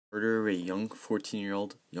Murder of a young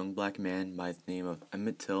 14-year-old young black man by the name of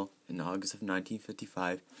Emmett Till in August of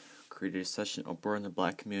 1955 created such an uproar in the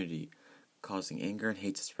black community, causing anger and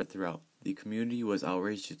hate to spread throughout. The community was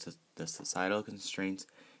outraged due to the societal constraints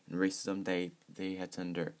and racism they had to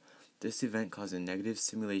endure. This event caused a negative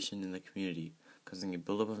stimulation in the community, causing a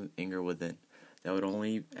buildup of anger within that would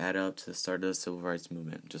only add up to the start of the civil rights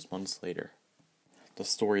movement just months later. The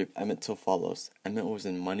story of Emmett Till follows. Emmett was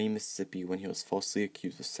in Money, Mississippi when he was falsely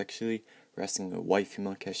accused of sexually harassing a white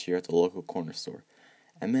female cashier at the local corner store.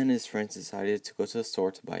 Emmett and his friends decided to go to the store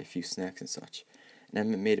to buy a few snacks and such, and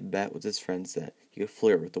Emmett made a bet with his friends that he could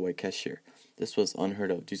flirt with the white cashier. This was unheard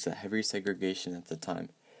of due to heavy segregation at the time.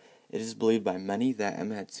 It is believed by many that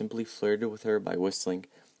Emmett had simply flirted with her by whistling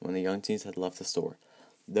when the young teens had left the store,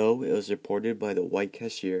 though it was reported by the white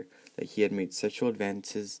cashier that he had made sexual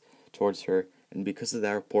advances towards her, and because of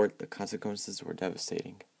that report, the consequences were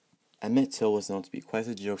devastating. Emmett Till was known to be quite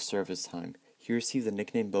a jokester of his time. He received the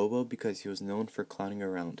nickname Bobo because he was known for clowning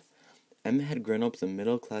around. Emmett had grown up in the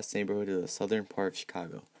middle-class neighborhood of the southern part of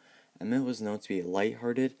Chicago. Emmett was known to be a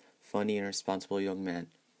light-hearted, funny, and responsible young man.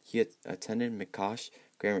 He had attended McCosh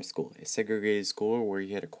Grammar School, a segregated school where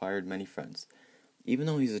he had acquired many friends. Even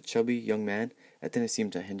though he was a chubby young man, that didn't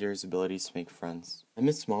seem to hinder his abilities to make friends.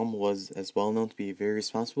 Emmett's mom was as well known to be a very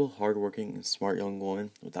responsible, hard-working, and smart young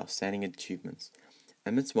woman with outstanding achievements.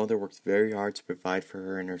 Emmett's mother worked very hard to provide for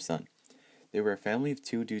her and her son. They were a family of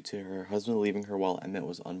two due to her husband leaving her while Emmett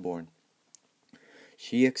was unborn.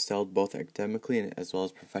 She excelled both academically and as well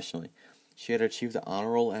as professionally. She had achieved the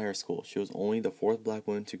honor roll at her school. She was only the fourth black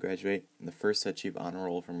woman to graduate and the first to achieve honor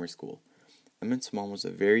roll from her school. Emmett's mom was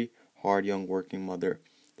a very hard young working mother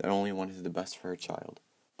that only wanted the best for her child.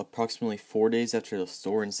 Approximately 4 days after the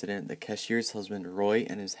store incident, the cashier's husband Roy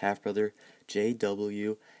and his half-brother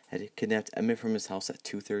J.W. had kidnapped Emmett from his house at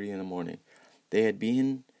 2:30 in the morning. They had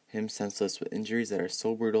beaten him senseless with injuries that are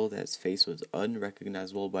so brutal that his face was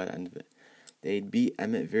unrecognizable by the end of it. They had beat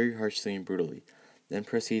Emmett very harshly and brutally, then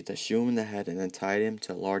proceeded to shoot him in the head and then tied him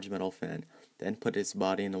to a large metal fan, then put his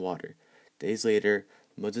body in the water. Days later,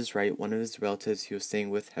 Moses Wright, one of his relatives he was staying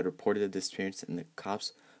with, had reported the disappearance, and the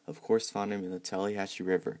cops of course found him in the Tallahatchie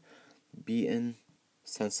River, beaten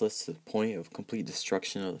senseless to the point of complete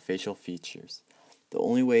destruction of the facial features. The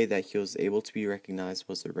only way that he was able to be recognized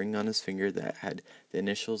was a ring on his finger that had the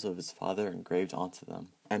initials of his father engraved onto them.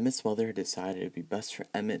 Emmett's mother had decided it would be best for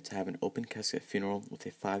Emmett to have an open casket funeral with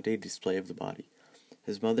a 5-day display of the body.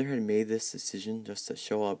 His mother had made this decision just to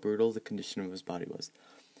show how brutal the condition of his body was.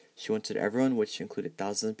 She wanted everyone, which included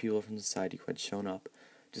thousands of people from society who had shown up,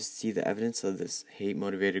 just to see the evidence of this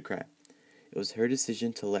hate-motivated crime. It was her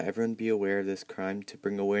decision to let everyone be aware of this crime to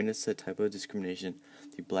bring awareness to the type of discrimination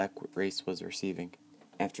the black race was receiving.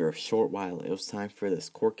 After a short while, it was time for this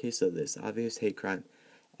court case of this obvious hate crime.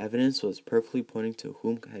 Evidence was perfectly pointing to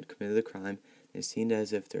whom had committed the crime, and it seemed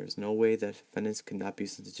as if there was no way that defendants could not be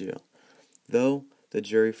sent to jail. Though the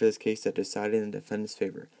jury for this case had decided in the defendant's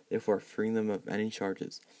favor, therefore freeing them of any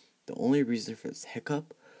charges. The only reason for this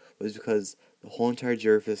hiccup was because the whole entire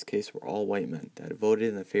jury for this case were all white men that voted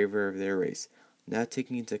in the favor of their race, not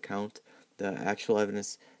taking into account the actual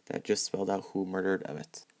evidence that just spelled out who murdered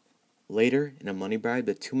Emmett. Later, in a money bribe,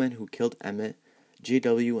 the two men who killed Emmett,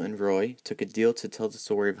 J.W. and Roy, took a deal to tell the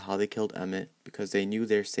story of how they killed Emmett because they knew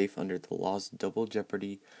they were safe under the law's double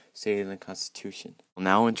jeopardy stated in the Constitution. We'll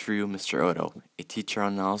now interview Mr. Oddo, a teacher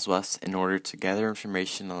on Niles West, in order to gather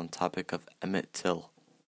information on the topic of Emmett Till.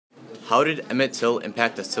 How did Emmett Till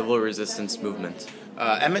impact the civil resistance movement?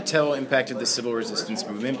 Emmett Till impacted the civil resistance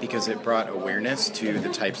movement because it brought awareness to the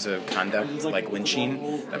types of conduct like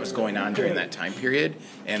lynching that was going on during that time period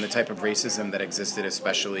and the type of racism that existed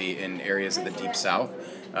especially in areas of the Deep South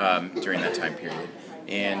during that time period.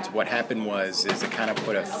 And what happened is it kind of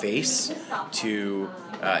put a face to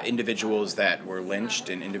individuals that were lynched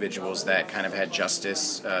and individuals that kind of had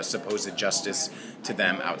justice, supposed justice to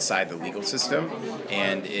them outside the legal system.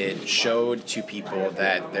 And it showed to people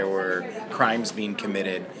that there were crimes being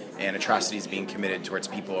committed and atrocities being committed towards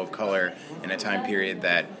people of color in a time period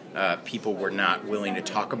that people were not willing to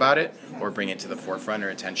talk about it or bring it to the forefront or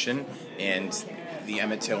attention. And the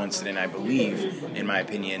Emmett Till incident, I believe, in my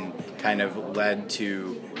opinion, kind of led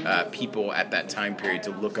to people at that time period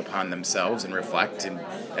to look upon themselves and reflect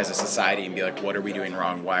as a society and be like, what are we doing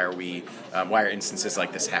wrong? Why are instances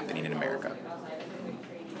like this happening in America?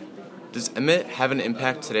 Does Emmett have an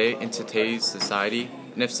impact today in today's society?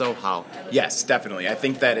 And if so, how? Yes, definitely. I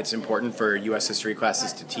think that it's important for U.S. history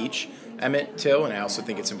classes to teach Emmett Till, and I also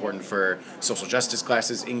think it's important for social justice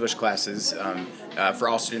classes, English classes, for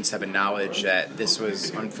all students to have a knowledge that this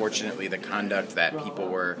was unfortunately the conduct that people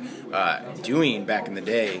were doing back in the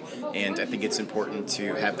day, and I think it's important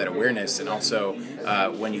to have that awareness. And also,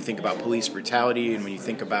 when you think about police brutality and when you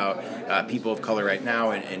think about people of color right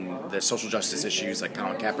now and the social justice issues like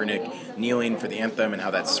Colin Kaepernick kneeling for the anthem and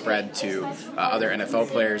how that's spread to other NFL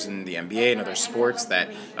players in the NBA and other sports, that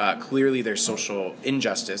clearly there's social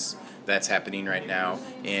injustice that's happening right now,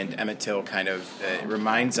 and Emmett Till kind of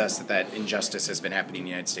reminds us that that injustice has been happening in the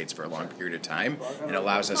United States for a long period of time, and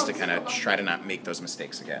allows us to kind of try to not make those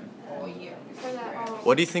mistakes again.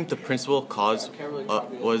 What do you think the principal cause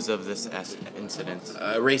was of this incident?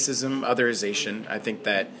 Racism, otherization. I think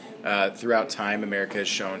that throughout time, America has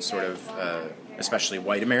shown sort of, especially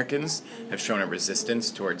white Americans, have shown a resistance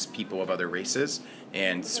towards people of other races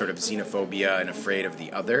and sort of xenophobia and afraid of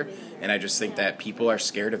the other. And I just think that people are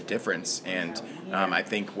scared of difference. And I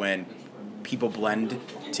think when people blend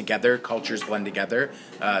together, cultures blend together,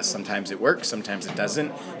 sometimes it works, sometimes it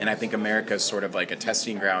doesn't. And I think America is sort of like a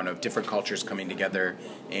testing ground of different cultures coming together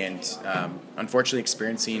and unfortunately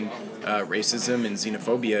experiencing racism and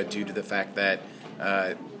xenophobia due to the fact that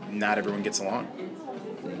not everyone gets along.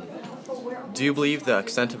 Do you believe the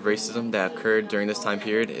extent of racism that occurred during this time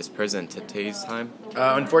period is present in today's time?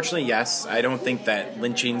 Unfortunately, yes. I don't think that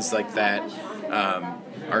lynchings like that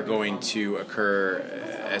are going to occur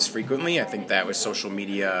as frequently. I think that with social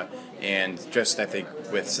media and just, I think,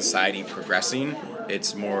 with society progressing,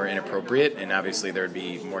 it's more inappropriate, and obviously there would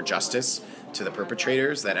be more justice to the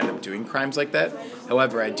perpetrators that end up doing crimes like that.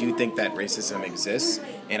 However, I do think that racism exists,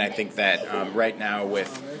 and I think that right now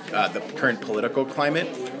with the current political climate,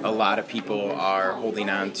 a lot of people are holding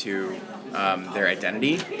on to their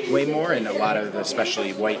identity way more, and a lot of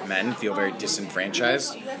especially white men feel very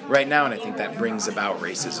disenfranchised right now, and I think that brings about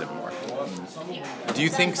racism more. Do you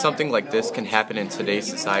think something like this can happen in today's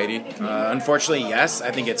society? Unfortunately, yes.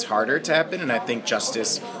 I think it's harder to happen, and I think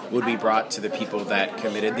justice would be brought to the people that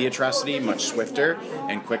committed the atrocity much swifter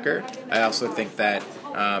and quicker. I also think that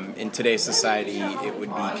in today's society, it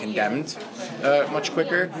would be condemned much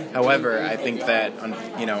quicker. However, I think that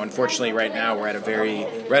unfortunately, right now we're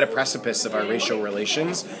at a precipice of our racial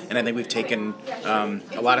relations, and I think we've taken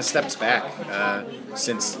a lot of steps back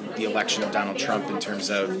since the election of Donald Trump in terms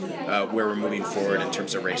of where we're moving forward in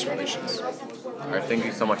terms of race relations. All right, thank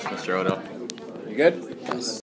you so much, Mr. Oddo. You good?